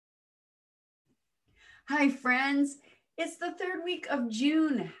Hi, friends. It's the third week of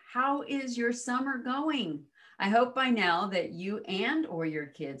June. How is your summer going? I hope by now that you and or your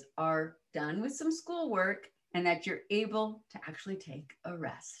kids are done with some schoolwork and that you're able to actually take a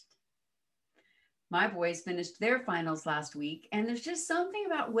rest. My boys finished their finals last week, and there's just something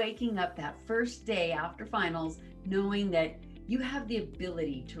about waking up that first day after finals knowing that you have the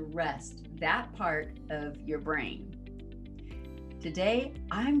ability to rest that part of your brain. Today,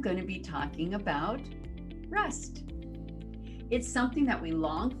 I'm going to be talking about rest. It's something that we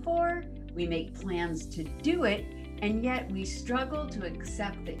long for, we make plans to do it, and yet we struggle to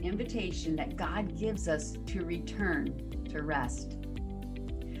accept the invitation that God gives us to return to rest.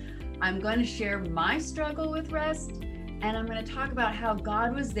 I'm going to share my struggle with rest, and I'm going to talk about how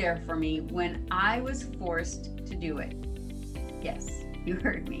God was there for me when I was forced to do it. Yes, you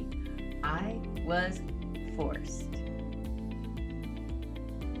heard me. I was forced.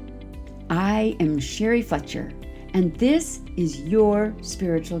 I am Sherry Fletcher, and this is your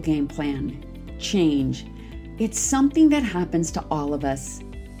spiritual game plan. Change. It's something that happens to all of us.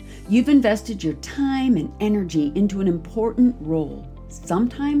 You've invested your time and energy into an important role,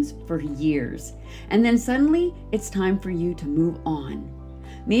 sometimes for years, and then suddenly it's time for you to move on.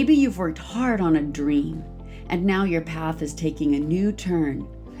 Maybe you've worked hard on a dream, and now your path is taking a new turn,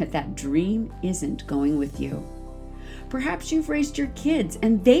 but that dream isn't going with you. Perhaps you've raised your kids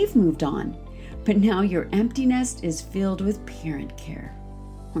and they've moved on, but now your empty nest is filled with parent care.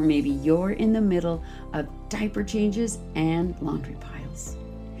 Or maybe you're in the middle of diaper changes and laundry piles.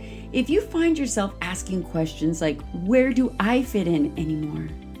 If you find yourself asking questions like, where do I fit in anymore?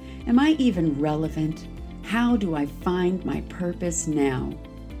 Am I even relevant? How do I find my purpose now?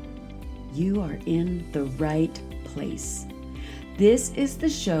 You are in the right place. This is the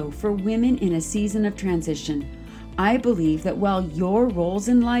show for women in a season of transition. I believe that while your roles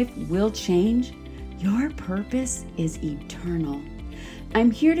in life will change, your purpose is eternal. I'm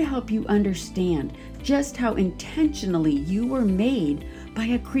here to help you understand just how intentionally you were made by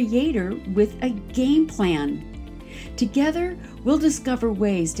a creator with a game plan. Together, we'll discover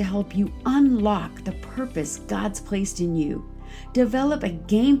ways to help you unlock the purpose God's placed in you, develop a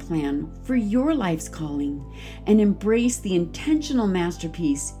game plan for your life's calling, and embrace the intentional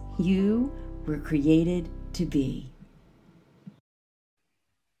masterpiece you were created to be.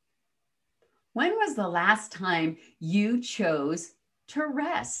 When was the last time you chose to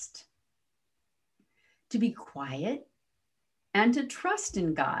rest, to be quiet, and to trust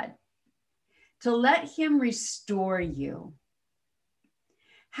in God, to let Him restore you?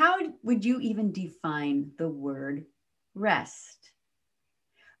 How would you even define the word rest?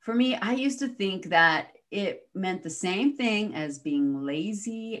 For me, I used to think that it meant the same thing as being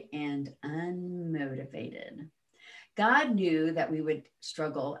lazy and unmotivated. God knew that we would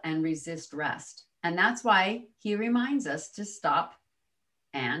struggle and resist rest. And that's why He reminds us to stop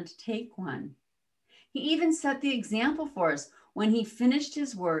and take one. He even set the example for us. When He finished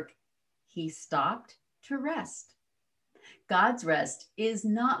His work, He stopped to rest. God's rest is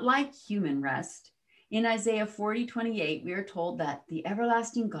not like human rest. In Isaiah 40:28, we are told that the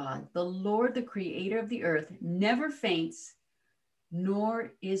everlasting God, the Lord, the creator of the earth, never faints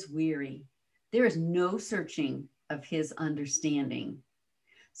nor is weary. There is no searching of His understanding.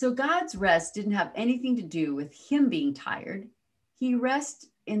 So God's rest didn't have anything to do with Him being tired. He rested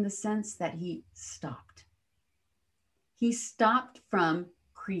in the sense that He stopped. He stopped from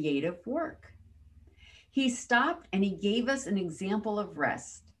creative work. He stopped and He gave us an example of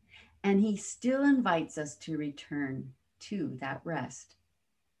rest. And He still invites us to return to that rest.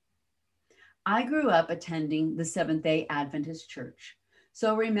 I grew up attending the Seventh-day Adventist Church.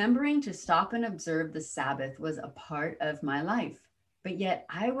 So remembering to stop and observe the Sabbath was a part of my life, but yet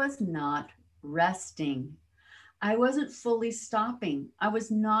I was not resting. I wasn't fully stopping. I was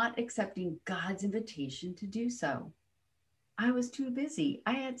not accepting God's invitation to do so. I was too busy.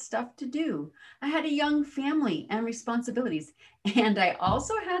 I had stuff to do. I had a young family and responsibilities. And I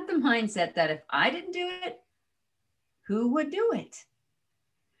also had the mindset that if I didn't do it, who would do it?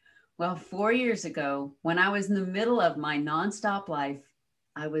 Well, 4 years ago, when I was in the middle of my nonstop life,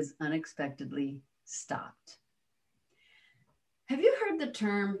 I was unexpectedly stopped. Have you heard the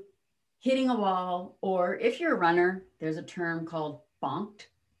term hitting a wall? Or if you're a runner, there's a term called bonked.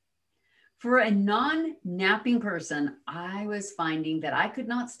 For a non-napping person, I was finding that I could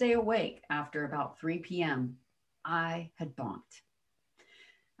not stay awake after about 3 p.m. I had bonked.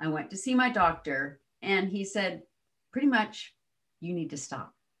 I went to see my doctor, and he said, pretty much, you need to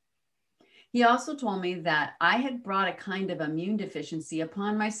stop. He also told me that I had brought a kind of immune deficiency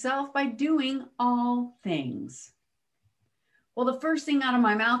upon myself by doing all things. Well, the first thing out of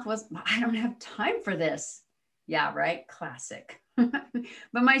my mouth was, I don't have time for this. Yeah, right. Classic. But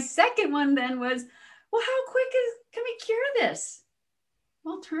my second one then was, well, how quick can we cure this?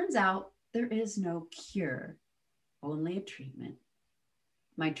 Well, turns out there is no cure, only a treatment.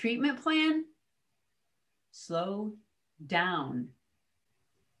 My treatment plan: slow down.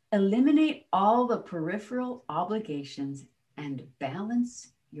 Eliminate all the peripheral obligations and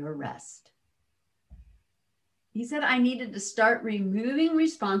balance your rest. He said I needed to start removing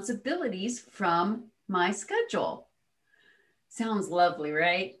responsibilities from my schedule. Sounds lovely,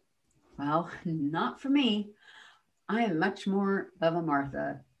 right? Well, not for me. I am much more of a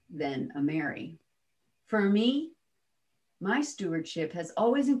Martha than a Mary. For me, my stewardship has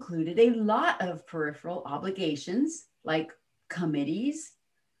always included a lot of peripheral obligations like committees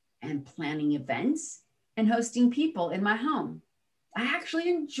and planning events and hosting people in my home. I actually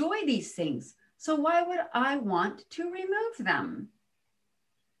enjoy these things, so why would I want to remove them?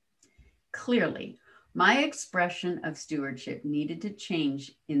 Clearly, my expression of stewardship needed to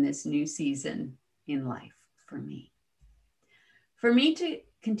change in this new season in life for me. For me to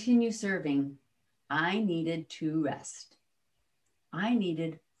continue serving, I needed to rest. I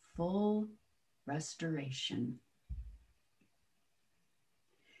needed full restoration.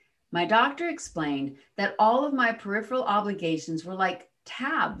 My doctor explained that all of my peripheral obligations were like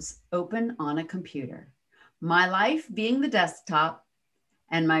tabs open on a computer, my life being the desktop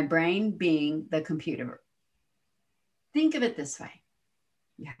and my brain being the computer. Think of it this way.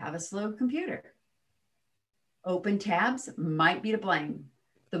 You have a slow computer. Open tabs might be to blame.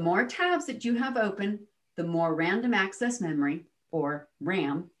 The more tabs that you have open, the more random access memory, or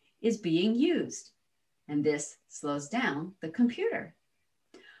RAM, is being used. And this slows down the computer.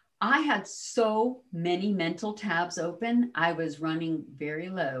 I had so many mental tabs open, I was running very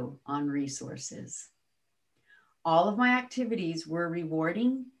low on resources. All of my activities were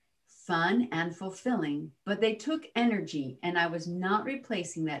rewarding, fun, and fulfilling, but they took energy, and I was not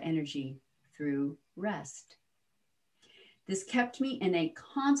replacing that energy through rest. This kept me in a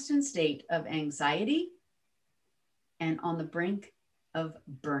constant state of anxiety and on the brink of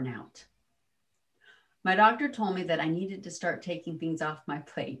burnout. My doctor told me that I needed to start taking things off my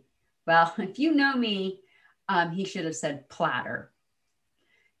plate. Well, if you know me, he should have said platter.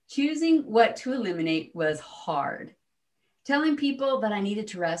 Choosing what to eliminate was hard. Telling people that I needed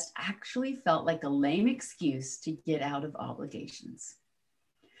to rest actually felt like a lame excuse to get out of obligations.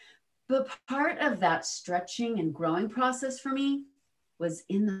 But part of that stretching and growing process for me was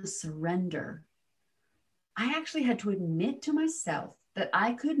in the surrender. I actually had to admit to myself that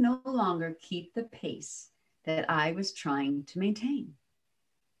I could no longer keep the pace that I was trying to maintain.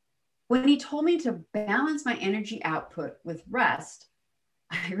 When he told me to balance my energy output with rest,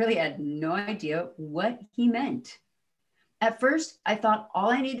 I really had no idea what he meant. At first, I thought all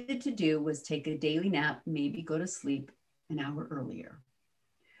I needed to do was take a daily nap, maybe go to sleep an hour earlier.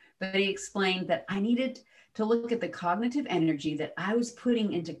 But he explained that I needed to look at the cognitive energy that I was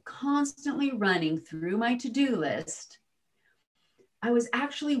putting into constantly running through my to-do list. I was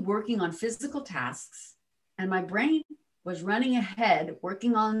actually working on physical tasks, and my brain was running ahead,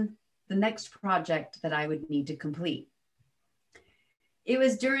 working on the next project that I would need to complete. It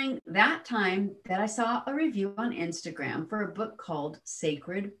was during that time that I saw a review on Instagram for a book called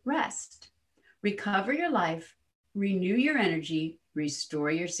Sacred Rest. Recover Your Life, Renew Your Energy,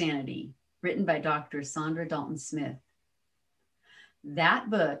 Restore Your Sanity, written by Dr. Saundra Dalton Smith. That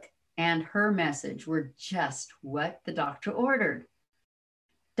book and her message were just what the doctor ordered.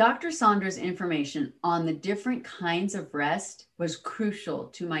 Dr. Saundra's information on the different kinds of rest was crucial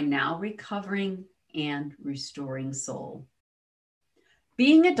to my now recovering and restoring soul.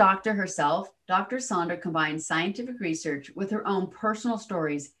 Being a doctor herself, Dr. Saundra combined scientific research with her own personal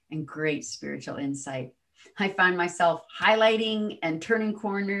stories and great spiritual insight. I find myself highlighting and turning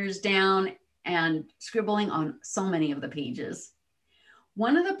corners down and scribbling on so many of the pages.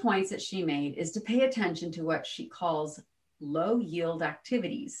 One of the points that she made is to pay attention to what she calls low yield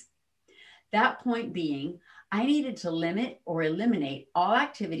activities. That point being, I needed to limit or eliminate all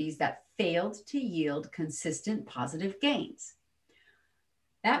activities that failed to yield consistent positive gains.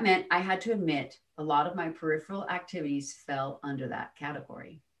 That meant I had to admit a lot of my peripheral activities fell under that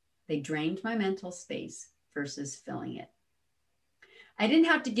category. They drained my mental space versus filling it. I didn't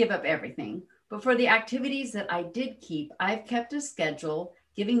have to give up everything, but for the activities that I did keep, I've kept a schedule,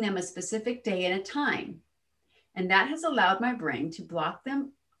 giving them a specific day and a time. And that has allowed my brain to block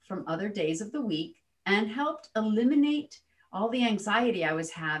them from other days of the week and helped eliminate all the anxiety I was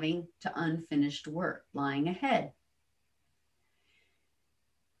having to unfinished work lying ahead.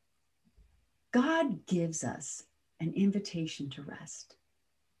 God gives us an invitation to rest.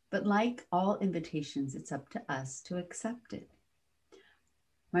 But like all invitations, it's up to us to accept it.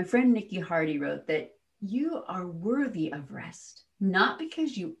 My friend Nikki Hardy wrote that you are worthy of rest, not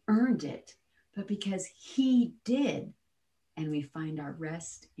because you earned it, but because He did. And we find our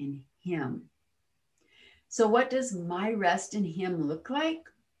rest in Him. So, what does my rest in Him look like?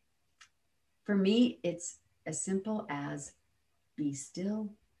 For me, it's as simple as be still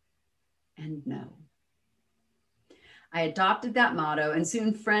and know. I adopted that motto, and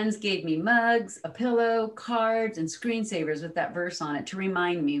soon friends gave me mugs, a pillow, cards, and screensavers with that verse on it to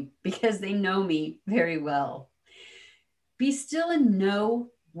remind me, because they know me very well. Be still and know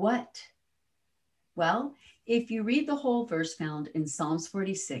what? Well, if you read the whole verse found in Psalms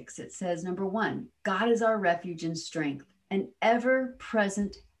 46, it says, number 1, God is our refuge and strength, an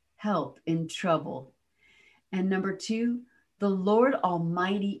ever-present help in trouble. And number 2, the Lord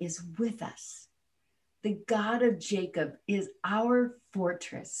Almighty is with us. The God of Jacob is our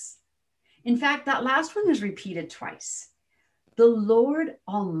fortress. In fact, that last one is repeated twice. The Lord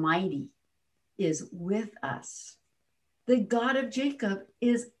Almighty is with us. The God of Jacob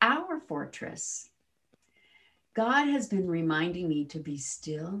is our fortress. God has been reminding me to be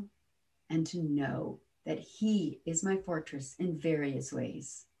still and to know that He is my fortress in various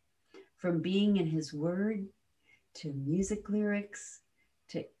ways, from being in His Word to music lyrics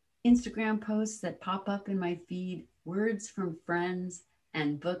to Instagram posts that pop up in my feed, words from friends,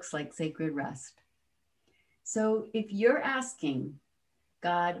 and books like Sacred Rest. So if you're asking,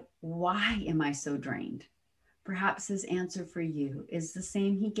 God, why am I so drained? Perhaps His answer for you is the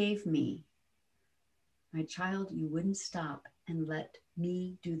same He gave me. My child, you wouldn't stop and let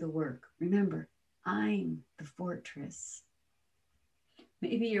me do the work. Remember, I'm the fortress.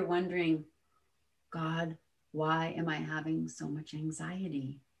 Maybe you're wondering, God, why am I having so much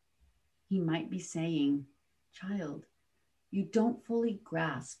anxiety? He might be saying, child, you don't fully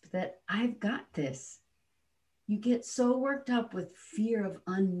grasp that I've got this. You get so worked up with fear of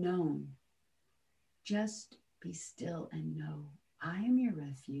unknown. Just be still and know I am your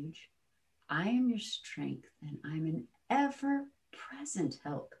refuge. I am your strength, and I'm an ever-present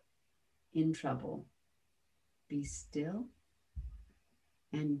help in trouble. Be still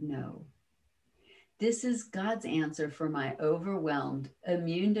and know. This is God's answer for my overwhelmed,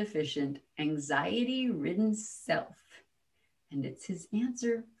 immune deficient, anxiety-ridden self. And it's His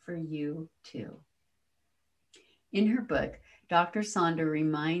answer for you too. In her book, Dr. Sonder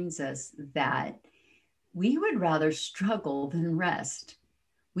reminds us that we would rather struggle than rest.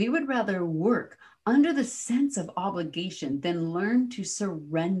 We would rather work under the sense of obligation than learn to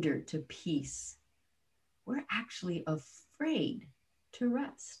surrender to peace. We're actually afraid to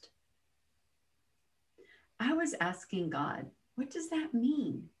rest. I was asking God, what does that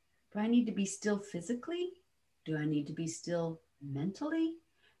mean? Do I need to be still physically? Do I need to be still mentally?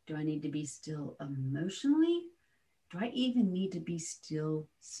 Do I need to be still emotionally? Do I even need to be still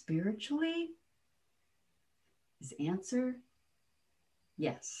spiritually? His answer,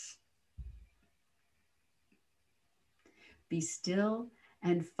 yes. Be still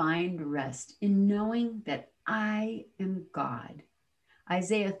and find rest in knowing that I am God.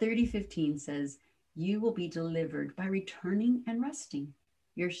 Isaiah 30:15 says, you will be delivered by returning and resting.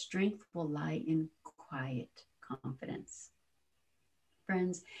 Your strength will lie in quiet confidence.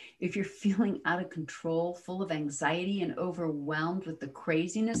 Friends, if you're feeling out of control, full of anxiety, and overwhelmed with the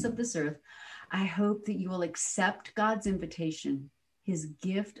craziness of this earth, I hope that you will accept God's invitation, His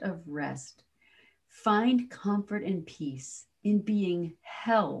gift of rest. Find comfort and peace in being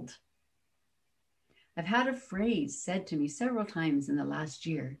held. I've had a phrase said to me several times in the last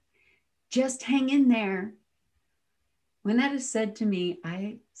year, just hang in there. When that is said to me,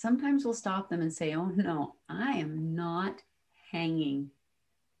 I sometimes will stop them and say, oh no, I am not hanging.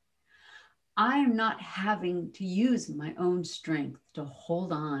 I am not having to use my own strength to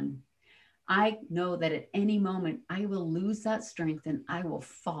hold on. I know that at any moment I will lose that strength and I will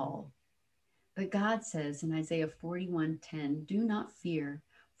fall. But God says in Isaiah 41:10, do not fear,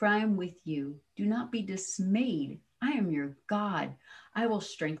 for I am with you. Do not be dismayed. I am your God. I will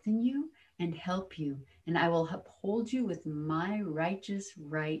strengthen you and help you, and I will uphold you with my righteous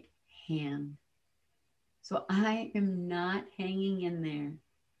right hand. So I am not hanging in there.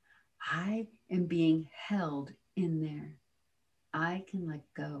 I am being held in there. I can let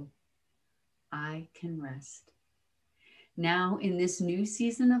go. I can rest. Now, in this new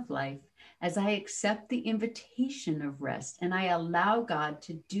season of life, as I accept the invitation of rest and I allow God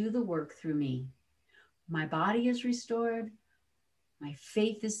to do the work through me, my body is restored, my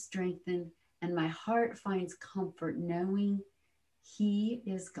faith is strengthened, and my heart finds comfort knowing He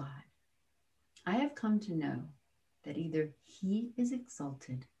is God. I have come to know that either he is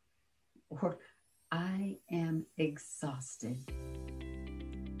exalted or I am exhausted.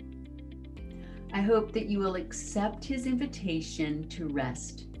 I hope that you will accept his invitation to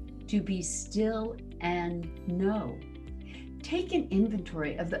rest, to be still and know. Take an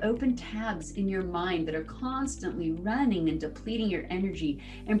inventory of the open tabs in your mind that are constantly running and depleting your energy,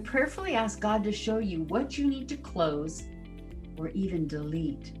 and prayerfully ask God to show you what you need to close or even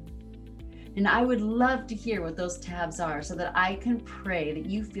delete. And I would love to hear what those tabs are so that I can pray that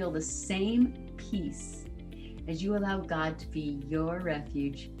you feel the same peace as you allow God to be your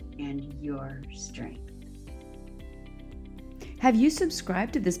refuge and your strength. Have you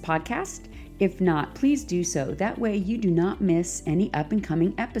subscribed to this podcast? If not, please do so. That way you do not miss any up and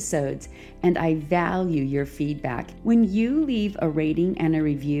coming episodes, and I value your feedback. When you leave a rating and a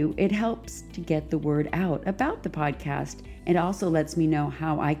review, it helps to get the word out about the podcast. It also lets me know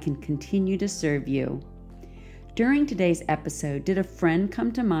how I can continue to serve you. During today's episode, did a friend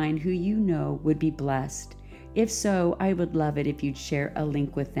come to mind who you know would be blessed? If so, I would love it if you'd share a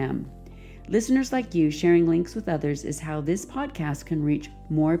link with them. Listeners like you sharing links with others is how this podcast can reach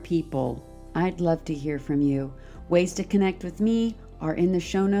more people. I'd love to hear from you. Ways to connect with me are in the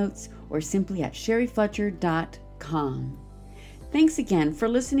show notes or simply at sherryfletcher.com. Thanks again for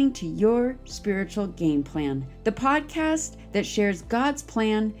listening to Your Spiritual Game Plan, the podcast that shares God's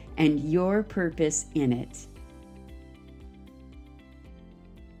plan and your purpose in it.